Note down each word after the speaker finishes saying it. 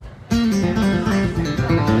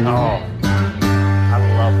Oh, I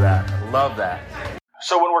love that. I love that.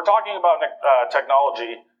 So when we're talking about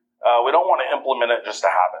technology, we don't want to implement it just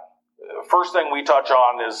to have it. First thing we touch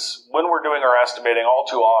on is when we're doing our estimating, all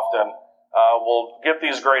too often, we'll get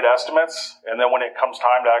these great estimates, and then when it comes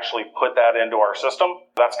time to actually put that into our system,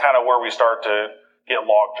 that's kind of where we start to get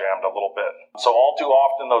log jammed a little bit. So all too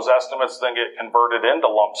often those estimates then get converted into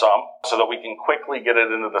lump sum so that we can quickly get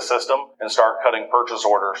it into the system and start cutting purchase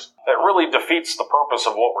orders. That really defeats the purpose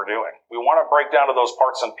of what we're doing. We want to break down to those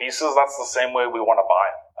parts and pieces. That's the same way we want to buy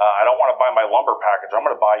them. I don't want to buy my lumber package. I'm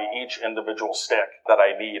going to buy each individual stick that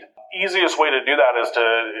I need. Easiest way to do that is to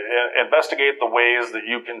investigate the ways that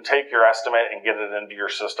you can take your estimate and get it into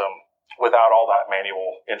your system without all that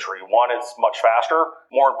manual entry. One, it's much faster.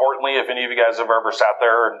 More importantly, if any of you guys have ever sat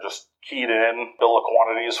there and just keyed in bill of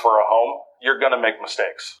quantities for a home, you're going to make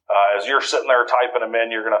mistakes. As you're sitting there typing them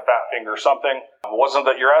in, you're going to fat finger something. It wasn't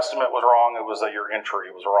that your estimate was wrong, it was that your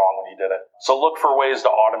entry was wrong when you did it. So look for ways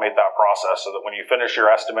to automate that process so that when you finish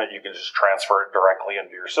your estimate, you can just transfer it directly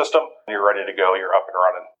into your system. You're ready to go, you're up and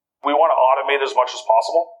running. We want to automate as much as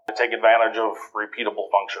possible to take advantage of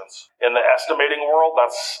repeatable functions. In the estimating world,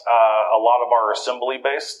 that's a lot of our assembly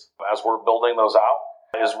based, as we're building those out,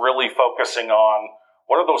 is really focusing on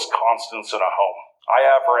what are those constants in a home. I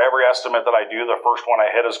have for every estimate that I do, the first one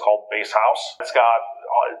I hit is called base house. It's got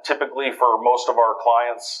typically for most of our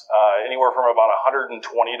clients anywhere from about 120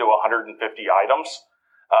 to 150 items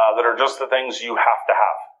that are just the things you have to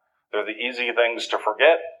have. They're the easy things to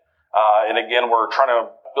forget. And again, we're trying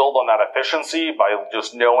to build on that efficiency by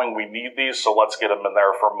just knowing we need these, so let's get them in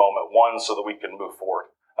there for moment one so that we can move forward.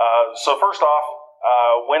 So first off,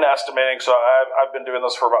 when estimating, so I've been doing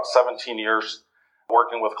this for about 17 years,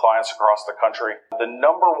 working with clients across the country. The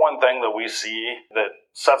number one thing that we see that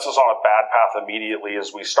sets us on a bad path immediately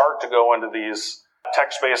is we start to go into these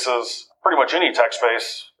tech spaces, pretty much any tech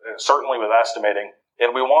space, certainly with estimating,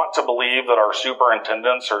 and we want to believe that our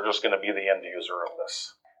superintendents are just going to be the end user of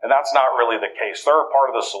this. And that's not really the case. They're a part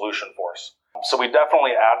of the solution for us. So we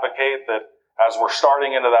definitely advocate that as we're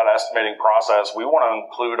starting into that estimating process, we want to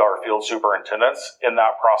include our field superintendents in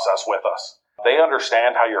that process with us. They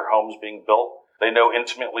understand how your home's being built. They know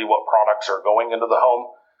intimately what products are going into the home.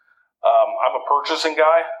 I'm a purchasing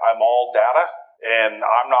guy. I'm all data. And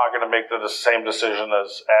I'm not going to make the same decision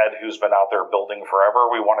as Ed, who's been out there building forever.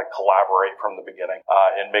 We want to collaborate from the beginning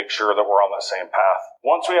and make sure that we're on the same path.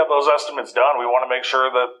 Once we have those estimates done, we want to make sure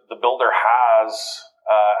that the builder has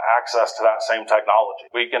access to that same technology.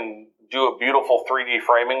 We can do a beautiful 3D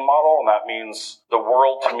framing model, and that means the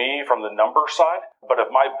world to me from the number side. But if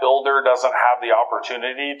my builder doesn't have the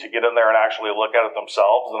opportunity to get in there and actually look at it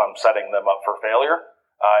themselves, then I'm setting them up for failure.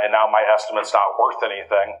 And now my estimate's not worth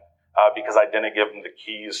anything. Because I didn't give them the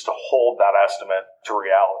keys to hold that estimate to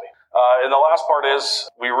reality. And the last part is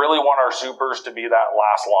we really want our supers to be that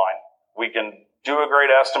last line. We can do a great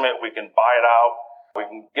estimate. We can buy it out. We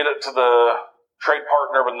can get it to the trade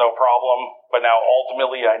partner with no problem. But now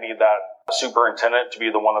ultimately I need that superintendent to be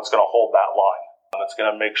the one that's going to hold that line. And it's going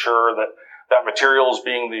to make sure that that material is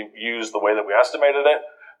being used the way that we estimated it,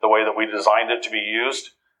 the way that we designed it to be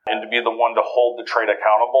used, and to be the one to hold the trade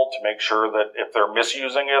accountable to make sure that if they're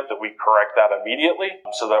misusing it, that we correct that immediately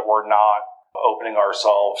so that we're not opening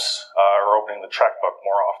ourselves or opening the checkbook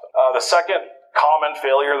more often. The second common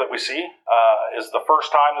failure that we see is the first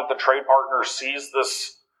time that the trade partner sees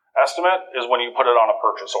this estimate is when you put it on a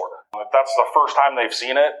purchase order. If that's the first time they've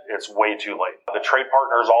seen it, it's way too late. The trade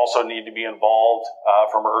partners also need to be involved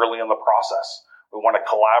from early in the process. We want to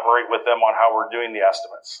collaborate with them on how we're doing the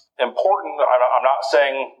estimates. Important, I'm not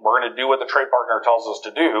saying we're going to do what the trade partner tells us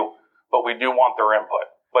to do, but we do want their input.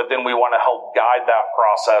 But then we want to help guide that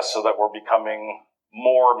process so that we're becoming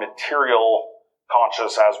more material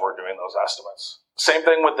conscious as we're doing those estimates. Same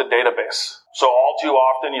thing with the database. So all too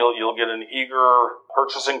often you'll get an eager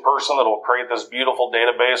purchasing person that'll create this beautiful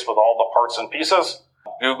database with all the parts and pieces.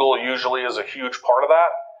 Google usually is a huge part of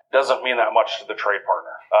that. Doesn't mean that much to the trade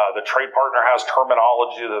partner. The trade partner has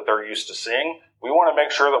terminology that they're used to seeing. We want to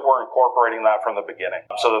make sure that we're incorporating that from the beginning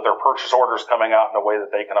so that their purchase order is coming out in a way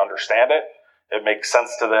that they can understand it. It makes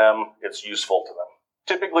sense to them. It's useful to them.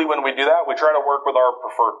 Typically, when we do that, we try to work with our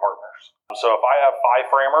preferred partners. So if I have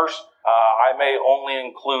 5 framers, I may only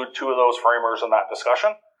include 2 of those framers in that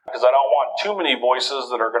discussion because I don't want too many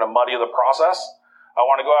voices that are going to muddy the process. I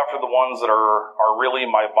want to go after the ones that are really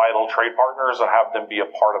my vital trade partners and have them be a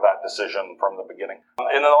part of that decision from the beginning.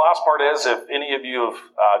 And then the last part is, if any of you have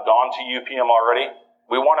gone to UPM already,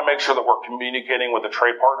 we want to make sure that we're communicating with the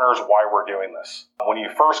trade partners why we're doing this. When you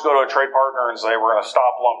first go to a trade partner and say, we're going to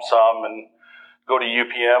stop lump sum and go to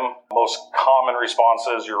UPM, most common response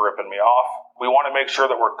is, "You're ripping me off." We want to make sure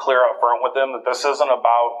that we're clear up front with them that this isn't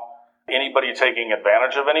about anybody taking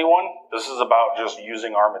advantage of anyone. This is about just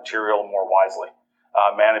using our material more wisely,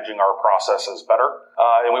 managing our processes better.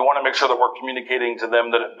 And we want to make sure that we're communicating to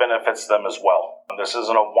them that it benefits them as well. And this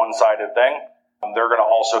isn't a one-sided thing. They're going to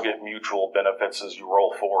also get mutual benefits as you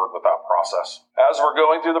roll forward with that process. As we're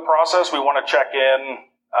going through the process, we want to check in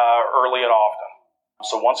early and often.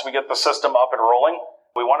 So once we get the system up and rolling,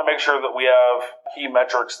 we want to make sure that we have key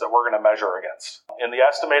metrics that we're going to measure against. In the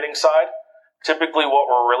estimating side, typically what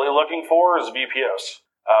we're really looking for is VPOs.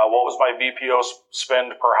 What was my VPO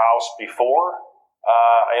spend per house before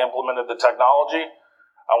I implemented the technology?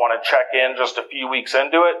 I want to check in just a few weeks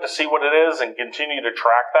into it to see what it is and continue to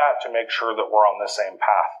track that to make sure that we're on the same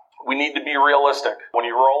path. We need to be realistic. When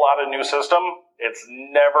you roll out a new system, it's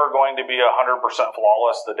never going to be 100%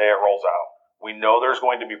 flawless the day it rolls out. We know there's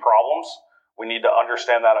going to be problems. We need to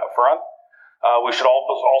understand that up front. We should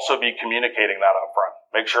also be communicating that up front.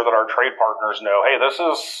 Make sure that our trade partners know, hey, this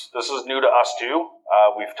is new to us too.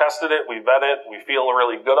 We've tested it, we've vetted it, we feel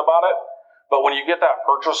really good about it. But when you get that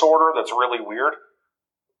purchase order that's really weird,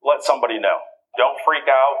 let somebody know. Don't freak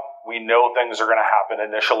out. We know things are going to happen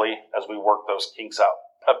initially as we work those kinks out.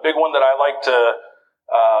 A big one that I like to,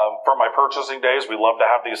 for my purchasing days, we love to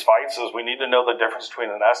have these fights, is we need to know the difference between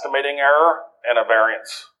an estimating error and a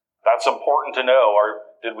variance. That's important to know.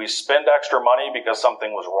 Did we spend extra money because something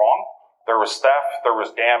was wrong? There was theft, there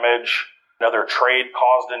was damage, another trade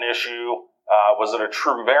caused an issue. Was it a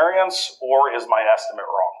true variance, or is my estimate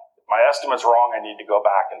wrong? If my estimate's wrong, I need to go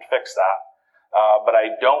back and fix that. But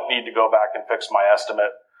I don't need to go back and fix my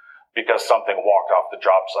estimate because something walked off the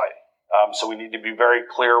job site. So we need to be very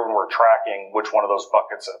clear when we're tracking which one of those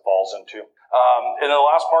buckets it falls into. And the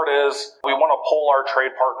last part is we want to poll our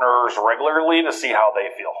trade partners regularly to see how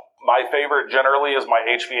they feel. My favorite generally is my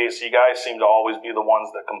HVAC guys seem to always be the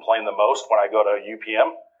ones that complain the most when I go to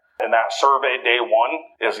UPM. And that survey day one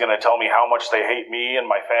is going to tell me how much they hate me and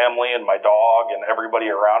my family and my dog and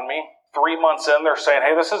everybody around me. 3 months in, they're saying,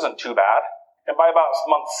 hey, this isn't too bad. And by about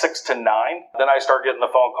month 6 to 9, then I start getting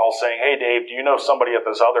the phone call saying, hey, Dave, do you know somebody at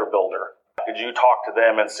this other builder? Could you talk to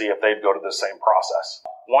them and see if they'd go to the same process?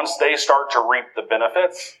 Once they start to reap the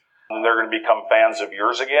benefits, then they're going to become fans of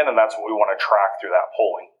yours again, and that's what we want to track through that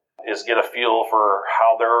polling, is get a feel for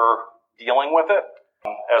how they're dealing with it,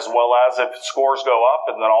 as well as if scores go up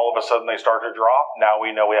and then all of a sudden they start to drop, now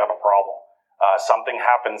we know we have a problem. Something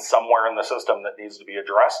happens somewhere in the system that needs to be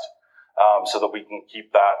addressed. So that we can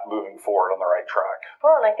keep that moving forward on the right track.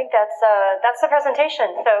 Well, and I think that's the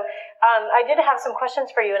presentation. So I did have some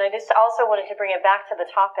questions for you, and I just also wanted to bring it back to the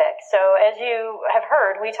topic. So as you have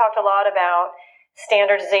heard, we talked a lot about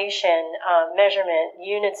standardization, measurement,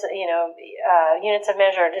 units, units of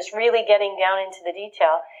measure, just really getting down into the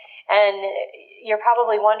detail. And you're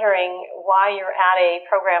probably wondering why you're at a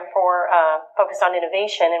program for focused on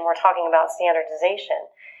innovation, and we're talking about standardization.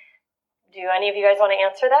 Do any of you guys want to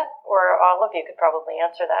answer that? Or all of you could probably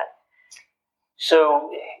answer that. So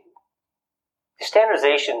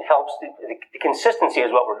standardization helps. The consistency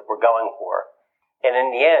is what we're going for. And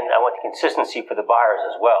in the end, I want the consistency for the buyers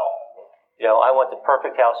as well. I want the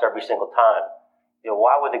perfect house every single time.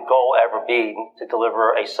 Why would the goal ever be to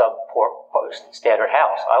deliver a standard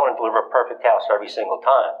house? I want to deliver a perfect house every single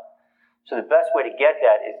time. So the best way to get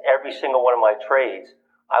that is every single one of my trades,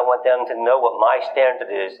 I want them to know what my standard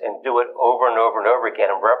is and do it over and over and over again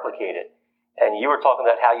and replicate it. And you were talking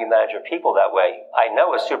about how you manage your people that way. I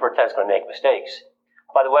know a superintendent's going to make mistakes.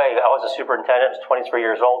 By the way, I was a superintendent, I was 23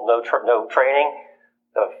 years old, no training.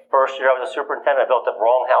 The first year I was a superintendent, I built the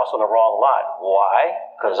wrong house on the wrong lot. Why?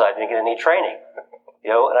 Because I didn't get any training.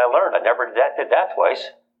 And I learned. I never did that twice.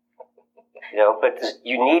 But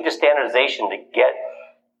you need the standardization to get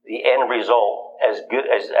the end result as good,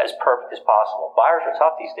 as perfect as possible. Buyers are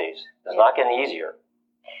tough these days. It's not getting easier.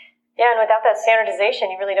 Yeah, and without that standardization,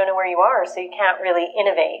 you really don't know where you are, so you can't really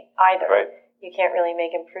innovate either. Right. You can't really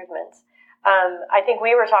make improvements. I think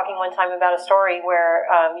we were talking one time about a story where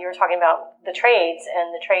you were talking about the trades, and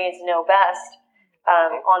the trades know best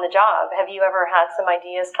on the job. Have you ever had some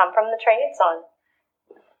ideas come from the trades on?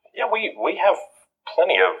 Yeah, we have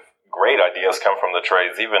plenty of great ideas come from the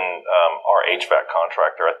trades. Even our HVAC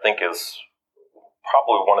contractor, I think, is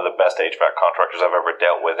probably one of the best HVAC contractors I've ever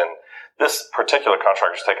dealt with. And this particular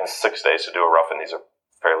contractor's taken 6 days to do a rough, and these are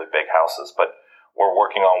fairly big houses. But we're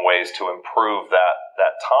working on ways to improve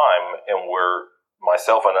that time. And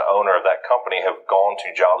myself and the owner of that company have gone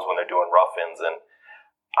to jobs when they're doing rough-ins. And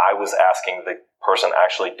I was asking the person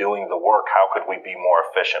actually doing the work, how could we be more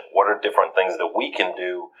efficient? What are different things that we can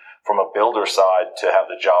do from a builder side to have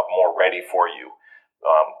the job more ready for you?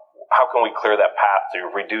 How can we clear that path to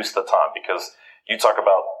reduce the time? Because you talk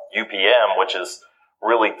about UPM, which is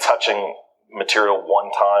really touching material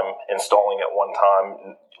one time, installing it one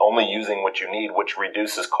time, only using what you need, which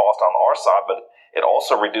reduces cost on our side, but it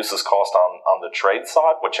also reduces cost on the trade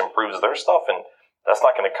side, which improves their stuff. And that's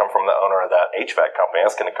not going to come from the owner of that HVAC company.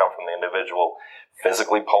 That's going to come from the individual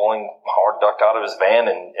physically pulling hard duct out of his van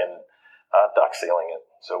and duct sealing it.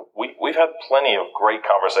 So we've had plenty of great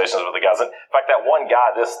conversations with the guys. In fact, that one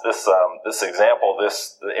guy, the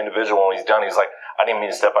individual, when he's done, he's like, I didn't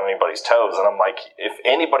mean to step on anybody's toes. And I'm like, if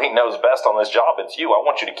anybody knows best on this job, it's you. I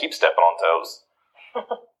want you to keep stepping on toes.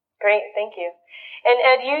 Great, thank you. And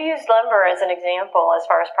Ed, you used lumber as an example as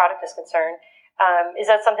far as product is concerned. Is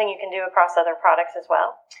that something you can do across other products as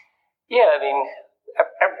well? Yeah, I mean,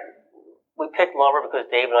 we picked lumber because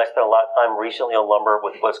Dave and I spent a lot of time recently on lumber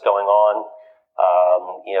with what's going on.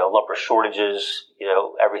 Lumber shortages,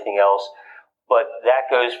 everything else. But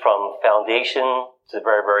that goes from foundation to the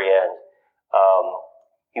very, very end.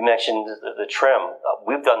 You mentioned the trim.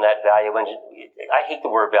 We've done that value engineering. I hate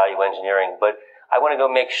the word value engineering, but I want to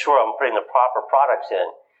go make sure I'm putting the proper products in.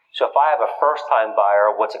 So if I have a first-time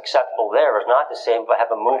buyer, what's acceptable there is not the same if I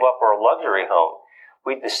have a move-up or a luxury home.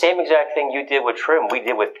 The same exact thing you did with trim, we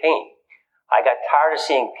did with paint. I got tired of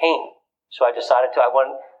seeing paint, so I decided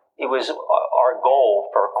it was our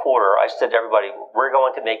goal for a quarter. I said to everybody, we're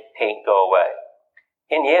going to make paint go away.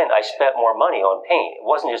 In the end, I spent more money on paint. It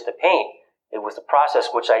wasn't just the paint. It was the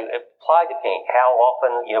process which I applied to paint. How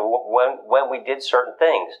often, when we did certain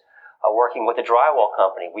things. Working with the drywall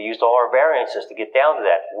company, we used all our variances to get down to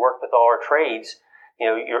that. Worked with all our trades,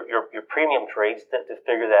 your premium trades to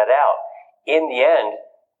figure that out. In the end,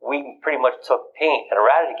 we pretty much took paint and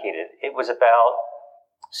eradicated it. It was about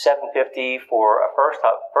 $750 for a first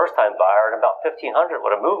time buyer and about $1,500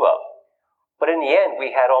 with a move up. But in the end,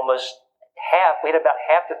 we had almost half. We had about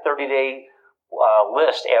half the 30-day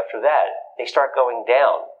list after that. They start going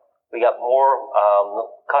down. We got more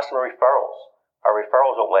customer referrals. Our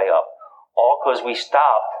referrals went way up, all because we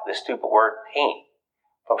stopped the stupid word paint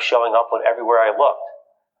from showing up on everywhere I looked.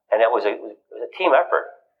 And it was a team effort.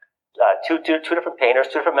 Two different painters,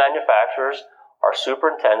 two different manufacturers, our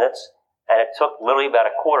superintendents, and it took literally about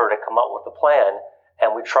a quarter to come up with the plan,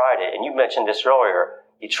 and we tried it. And you mentioned this earlier.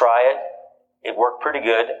 You try it, it worked pretty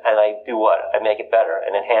good, and I do what? I make it better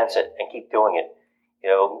and enhance it and keep doing it.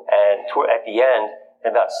 And at the end, in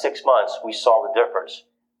about 6 months, we saw the difference.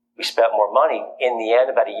 We spent more money. In the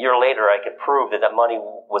end, about a year later, I could prove that money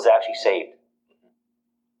was actually saved.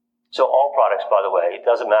 So all products, by the way, it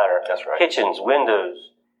doesn't matter. That's right. Kitchens, windows,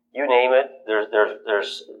 you name it. There's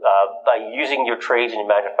by using your trades and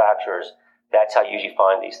your manufacturers, that's how you usually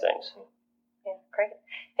find these things. Yeah, great.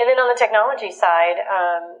 And then on the technology side,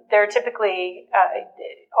 there typically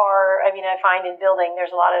I find in building,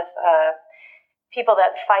 there's a lot of people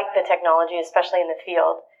that fight the technology, especially in the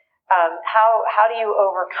field. How do you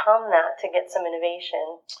overcome that to get some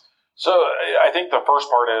innovation? So I think the first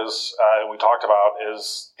part is, we talked about,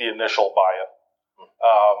 is the initial buy-in.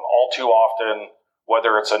 All too often,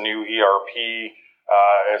 whether it's a new ERP,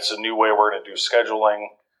 it's a new way we're going to do scheduling,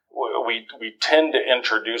 we tend to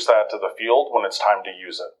introduce that to the field when it's time to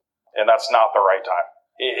use it. And that's not the right time.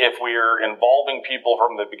 If we're involving people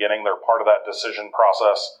from the beginning, they're part of that decision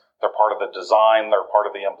process, they're part of the design, they're part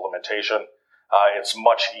of the implementation. It's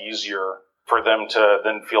much easier for them to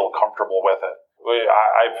then feel comfortable with it.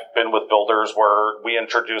 I've been with builders where we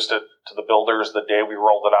introduced it to the builders the day we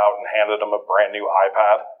rolled it out and handed them a brand new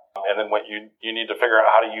iPad. And then you need to figure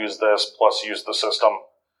out how to use this plus use the system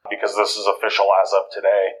because this is official as of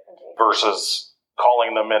today versus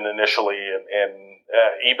calling them in initially and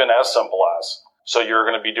even as simple as. So you're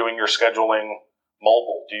going to be doing your scheduling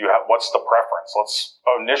mobile. What's the preference? Let's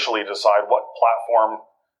initially decide what platform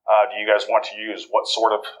do you guys want to use? What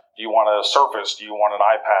sort of, do you want a Surface? Do you want an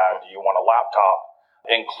iPad? Do you want a laptop?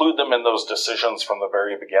 Include them in those decisions from the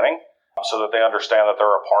very beginning so that they understand that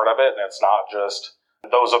they're a part of it and it's not just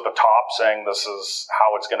those at the top saying this is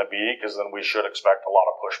how it's going to be, because then we should expect a lot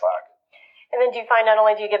of pushback. And then do you find not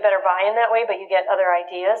only do you get better buy-in that way, but you get other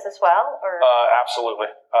ideas as well? Or Absolutely.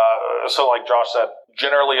 So like Josh said,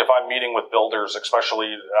 generally if I'm meeting with builders,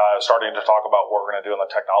 especially starting to talk about what we're going to do on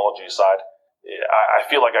the technology side, I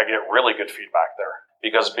feel like I get really good feedback there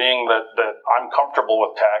because being that I'm comfortable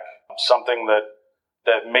with tech, something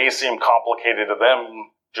that may seem complicated to them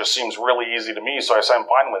just seems really easy to me. So I say I'm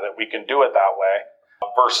fine with it. We can do it that way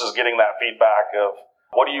versus getting that feedback of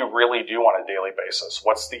what do you really do on a daily basis?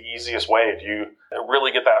 What's the easiest way? Do you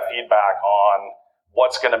really get that feedback on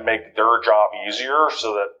what's going to make their job easier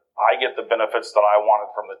so that I get the benefits that I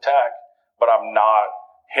wanted from the tech, but I'm not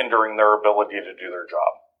hindering their ability to do their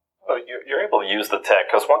job. Well, you're able to use the tech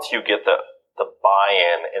because once you get the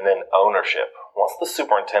buy-in and then ownership, once the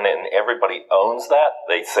superintendent and everybody owns that,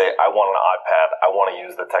 they say, I want an iPad, I want to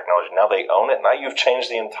use the technology. Now they own it. Now you've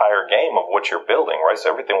changed the entire game of what you're building, right?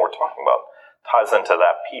 So everything we're talking about ties into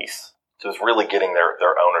that piece. So it's really getting their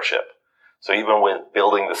ownership. So even with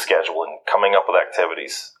building the schedule and coming up with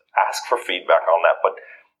activities, ask for feedback on that. But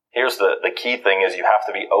here's the key thing is you have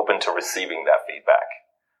to be open to receiving that feedback.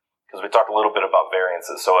 Because we talked a little bit about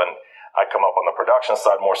variances. So I come up on the production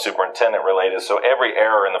side, more superintendent related. So every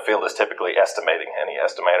error in the field is typically estimating. Any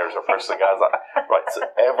estimators or first guys, right? So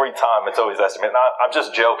every time it's always estimating. Now, I'm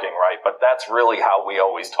just joking, right? But that's really how we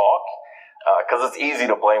always talk. Because it's easy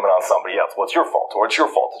to blame it on somebody else. Well, it's your fault, or it's your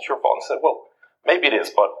fault, it's your fault. And I said, well, maybe it is,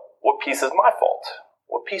 but what piece is my fault?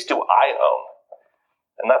 What piece do I own?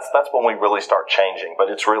 And that's when we really start changing. But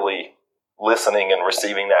it's really listening and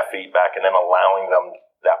receiving that feedback and then allowing them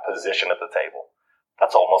that position at the table.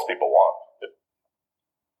 That's all most people want.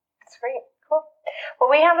 That's great. Cool.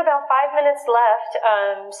 Well, we have about 5 minutes left,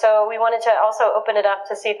 so we wanted to also open it up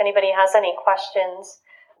to see if anybody has any questions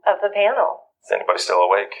of the panel. Is anybody still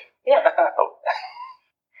awake? Yeah. Oh.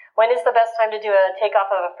 When is the best time to do a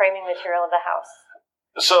takeoff of a framing material of the house?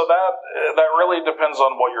 So that really depends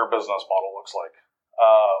on what your business model looks like.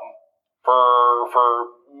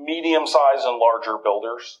 For medium size and larger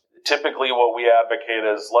builders, typically what we advocate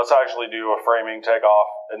is let's actually do a framing takeoff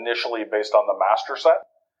initially based on the master set.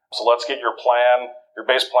 So let's get your plan, your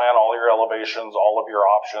base plan, all your elevations, all of your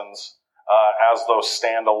options as those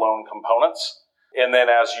standalone components. And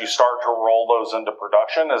then as you start to roll those into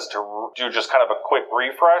production is to do just kind of a quick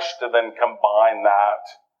refresh to then combine that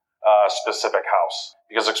specific house.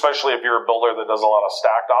 Because especially if you're a builder that does a lot of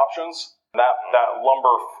stacked options, that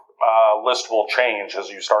lumber list will change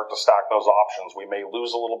as you start to stack those options. We may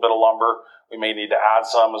lose a little bit of lumber. We may need to add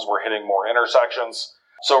some as we're hitting more intersections.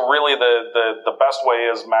 So really the best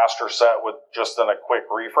way is master set with just then a quick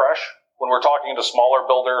refresh. When we're talking to smaller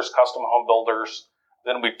builders, custom home builders,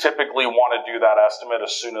 then we typically want to do that estimate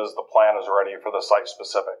as soon as the plan is ready for the site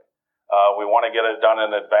specific. We want to get it done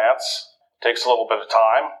in advance. It takes a little bit of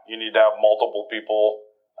time. You need to have multiple people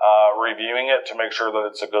reviewing it to make sure that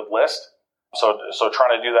it's a good list. So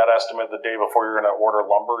trying to do that estimate the day before you're going to order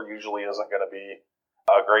lumber usually isn't going to be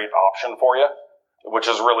a great option for you, which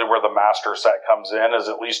is really where the master set comes in, is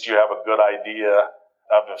at least you have a good idea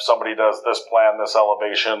of if somebody does this plan, this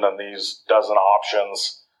elevation, and these dozen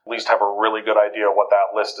options, at least have a really good idea of what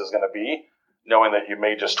that list is going to be, knowing that you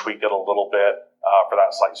may just tweak it a little bit for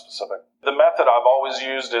that site specific. The method I've always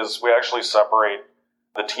used is we actually separate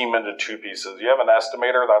the team into two pieces. You have an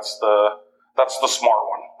estimator, that's the smart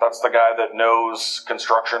one. That's the guy that knows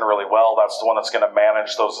construction really well. That's the one that's going to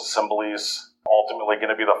manage those assemblies, ultimately going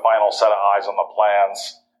to be the final set of eyes on the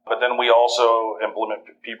plans. But then we also implement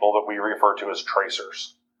people that we refer to as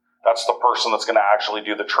tracers. That's the person that's going to actually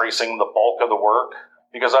do the tracing, the bulk of the work,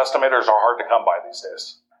 because estimators are hard to come by these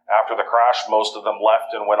days. After the crash, most of them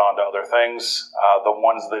left and went on to other things. The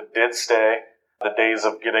ones that did stay, the days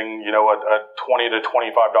of getting, a $20 to $25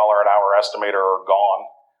 an hour estimator are gone.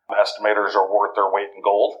 Estimators are worth their weight in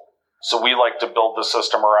gold. So we like to build the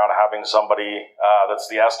system around having somebody that's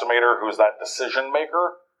the estimator who's that decision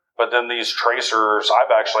maker. But then these tracers,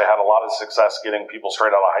 I've actually had a lot of success getting people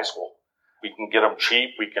straight out of high school. We can get them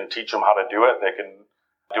cheap. We can teach them how to do it. They can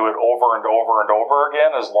do it over and over and over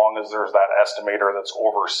again as long as there's that estimator that's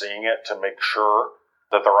overseeing it to make sure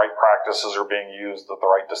that the right practices are being used, that the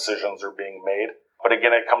right decisions are being made. But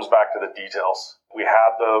again, it comes back to the details. We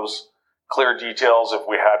had those clear details, if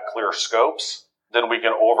we had clear scopes, then we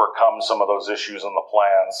can overcome some of those issues in the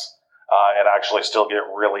plans and actually still get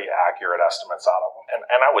really accurate estimates out of them.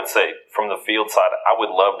 And I would say, from the field side, I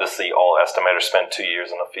would love to see all estimators spend 2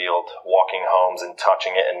 years in the field, walking homes and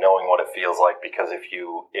touching it and knowing what it feels like, because if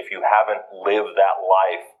you haven't lived that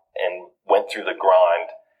life and went through the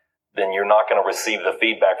grind, then you're not going to receive the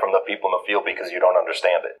feedback from the people in the field because you don't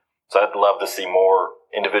understand it. So I'd love to see more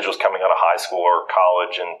individuals coming out of high school or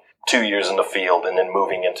college and 2 years in the field and then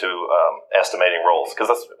moving into estimating roles, because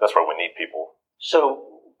that's where we need people. So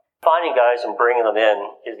finding guys and bringing them in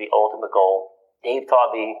is the ultimate goal. Dave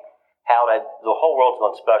taught me how the whole world's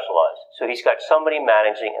going to specialize. So he's got somebody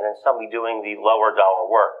managing and then somebody doing the lower dollar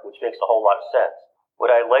work, which makes a whole lot of sense. What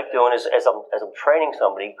I like doing is, as I'm training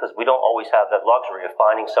somebody, because we don't always have that luxury of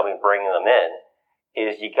finding somebody and bringing them in,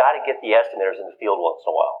 is you got to get the estimators in the field once in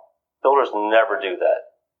a while. Builders never do that.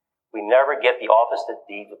 We never get the office,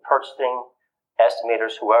 the purchasing,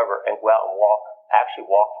 estimators, whoever, and go out and actually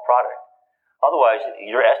walk the product. Otherwise,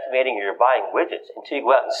 you're estimating or you're buying widgets until you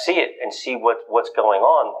go out and see it and see what's going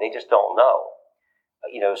on. They just don't know.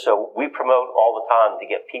 So we promote all the time to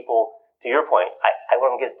get people, to your point, I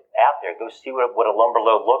want them to get out there, go see what a lumber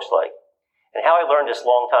load looks like. And how I learned this a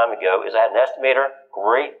long time ago is I had an estimator,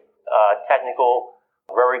 great technical,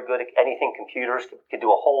 very good at anything computers, could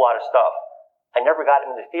do a whole lot of stuff. I never got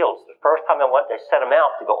him in the fields. The first time I went, I sent him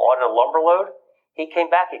out to go audit a lumber load. He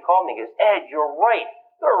came back, he called me, he goes, Ed, you're right.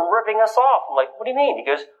 They're ripping us off. I'm like, what do you mean? He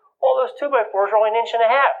goes, all those 2x4s are only 1.5 inches.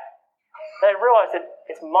 And I realized that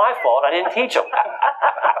it's my fault. I didn't teach them.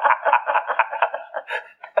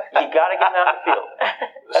 You got to get them out in the field.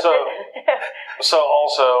 So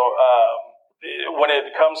also, when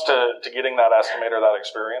it comes to getting that estimator, that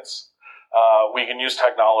experience, we can use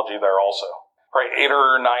technology there also. Right, 8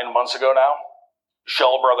 or 9 months ago now,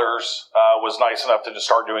 Shell Brothers was nice enough to just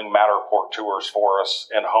start doing Matterport tours for us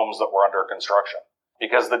in homes that were under construction.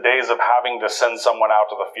 Because the days of having to send someone out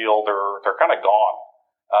to the field they're kind of gone.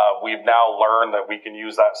 We've now learned that we can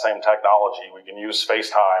use that same technology. We can use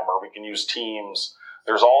FaceTime or we can use Teams.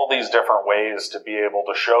 There's all these different ways to be able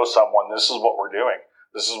to show someone this is what we're doing.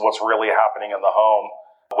 This is what's really happening in the home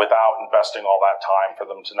without investing all that time for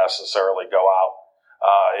them to necessarily go out.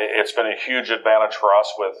 It's been a huge advantage for us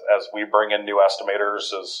as we bring in new estimators,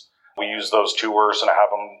 as we use those tours and have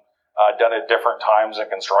them done at different times in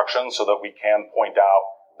construction so that we can point out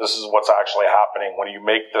this is what's actually happening. When you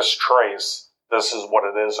make this trace, this is what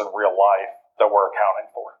it is in real life that we're accounting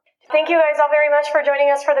for. Thank you guys all very much for joining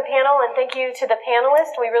us for the panel, and thank you to the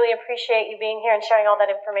panelists. We really appreciate you being here and sharing all that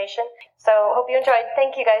information. So hope you enjoyed.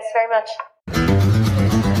 Thank you guys very much.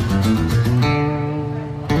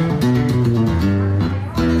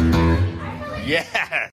 Yeah.